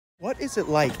What is it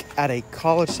like at a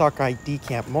college soccer ID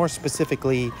camp, more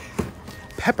specifically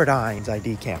Pepperdine's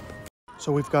ID camp?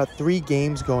 So we've got 3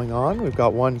 games going on. We've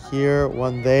got one here,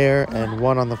 one there, and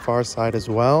one on the far side as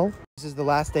well. This is the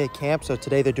last day of camp, so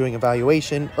today they're doing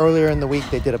evaluation. Earlier in the week,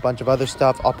 they did a bunch of other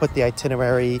stuff. I'll put the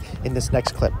itinerary in this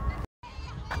next clip.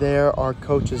 There are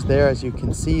coaches there. As you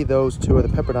can see, those 2 are the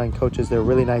Pepperdine coaches. They're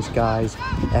really nice guys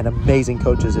and amazing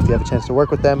coaches. If you have a chance to work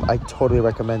with them, I totally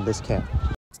recommend this camp.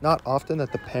 It's not often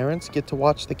that the parents get to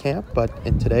watch the camp, but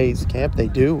in today's camp they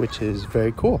do, which is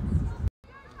very cool.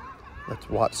 Let's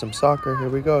watch some soccer. Here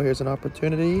we go. Here's an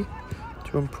opportunity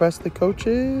to impress the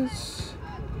coaches.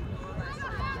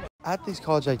 At these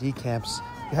college ID camps,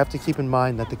 you have to keep in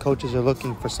mind that the coaches are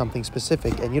looking for something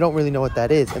specific and you don't really know what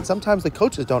that is. And sometimes the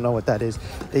coaches don't know what that is.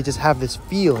 They just have this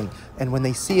feeling, and when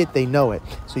they see it, they know it.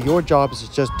 So your job is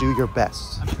to just do your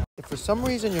best. If for some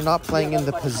reason you're not playing in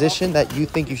the position that you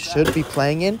think you should be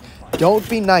playing in, don't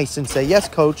be nice and say, yes,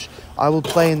 coach, I will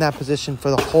play in that position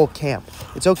for the whole camp.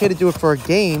 It's okay to do it for a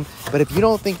game, but if you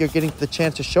don't think you're getting the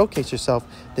chance to showcase yourself,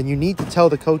 then you need to tell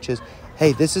the coaches,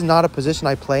 hey, this is not a position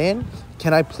I play in.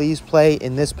 Can I please play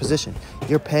in this position?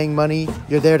 You're paying money.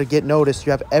 You're there to get noticed.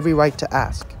 You have every right to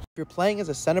ask. If you're playing as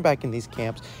a center back in these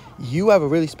camps, you have a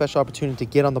really special opportunity to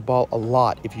get on the ball a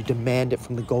lot if you demand it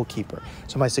from the goalkeeper.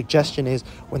 So my suggestion is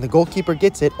when the goalkeeper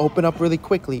gets it, open up really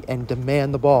quickly and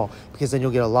demand the ball, because then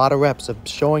you'll get a lot of reps of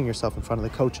showing yourself in front of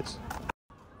the coaches.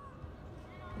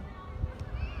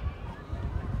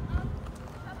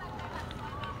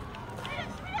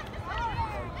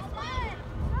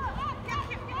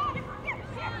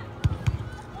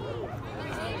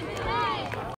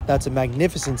 That's a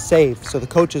magnificent save, so the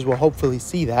coaches will hopefully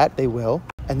see that. They will.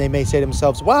 And they may say to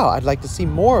themselves, wow, I'd like to see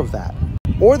more of that.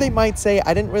 Or they might say,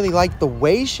 I didn't really like the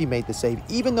way she made the save,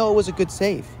 even though it was a good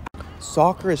save.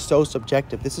 Soccer is so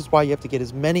subjective. This is why you have to get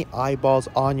as many eyeballs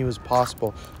on you as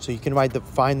possible so you can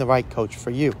find the right coach for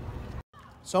you.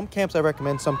 Some camps I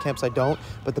recommend, some camps I don't,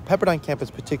 but the Pepperdine camp is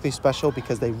particularly special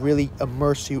because they really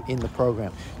immerse you in the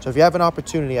program. So if you have an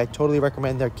opportunity, I totally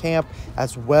recommend their camp,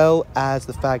 as well as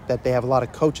the fact that they have a lot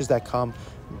of coaches that come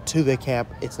to the camp.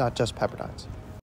 It's not just Pepperdine's.